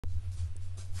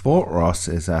Fort Ross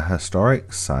is a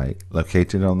historic site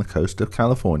located on the coast of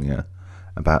California,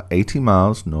 about 80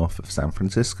 miles north of San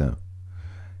Francisco.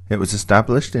 It was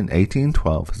established in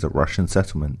 1812 as a Russian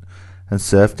settlement and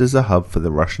served as a hub for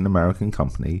the Russian-American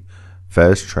company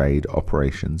Furs Trade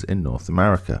operations in North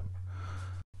America.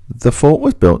 The fort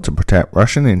was built to protect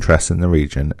Russian interests in the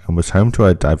region and was home to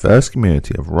a diverse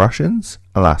community of Russians,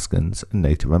 Alaskans, and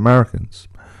Native Americans.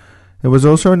 It was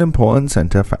also an important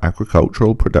center for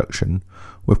agricultural production,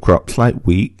 with crops like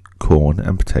wheat, corn,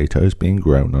 and potatoes being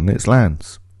grown on its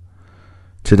lands.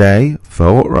 Today,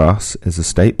 Fort Ross is a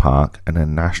state park and a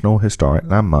National Historic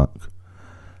Landmark.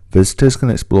 Visitors can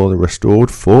explore the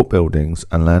restored fort buildings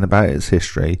and learn about its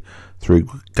history through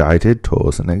guided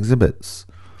tours and exhibits.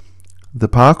 The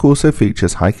park also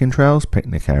features hiking trails,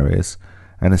 picnic areas,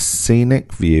 and a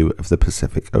scenic view of the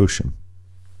Pacific Ocean.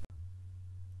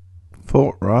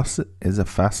 Fort Ross is a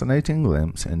fascinating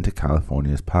glimpse into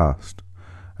California's past,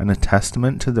 and a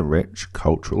testament to the rich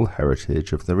cultural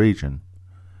heritage of the region.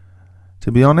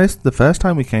 To be honest, the first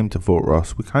time we came to Fort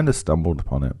Ross, we kind of stumbled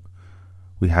upon it.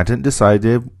 We hadn't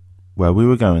decided where we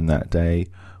were going that day.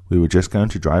 We were just going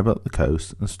to drive up the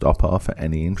coast and stop off at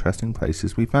any interesting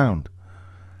places we found.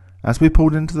 As we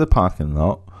pulled into the parking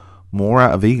lot, more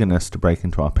out of eagerness to break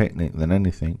into our picnic than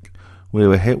anything, we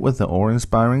were hit with the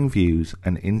awe-inspiring views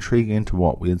and intrigue into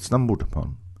what we had stumbled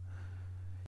upon.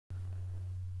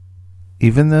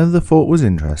 Even though the fort was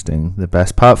interesting, the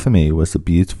best part for me was the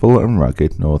beautiful and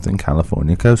rugged Northern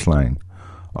California coastline,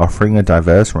 offering a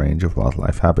diverse range of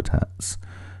wildlife habitats,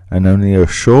 and only a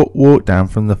short walk down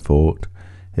from the fort,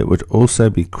 it would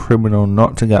also be criminal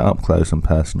not to get up close and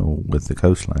personal with the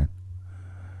coastline.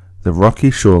 The rocky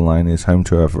shoreline is home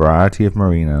to a variety of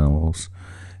marine animals,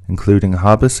 including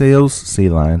harbor seals, sea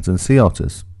lions, and sea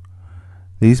otters.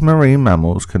 These marine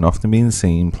mammals can often be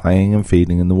seen playing and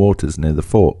feeding in the waters near the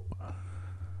fort.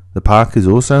 The park is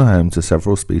also home to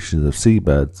several species of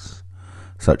seabirds,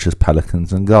 such as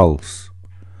pelicans and gulls.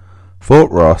 Fort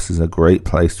Ross is a great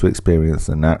place to experience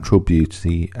the natural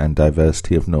beauty and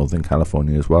diversity of Northern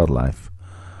California's wildlife.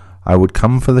 I would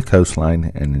come for the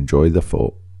coastline and enjoy the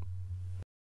fort.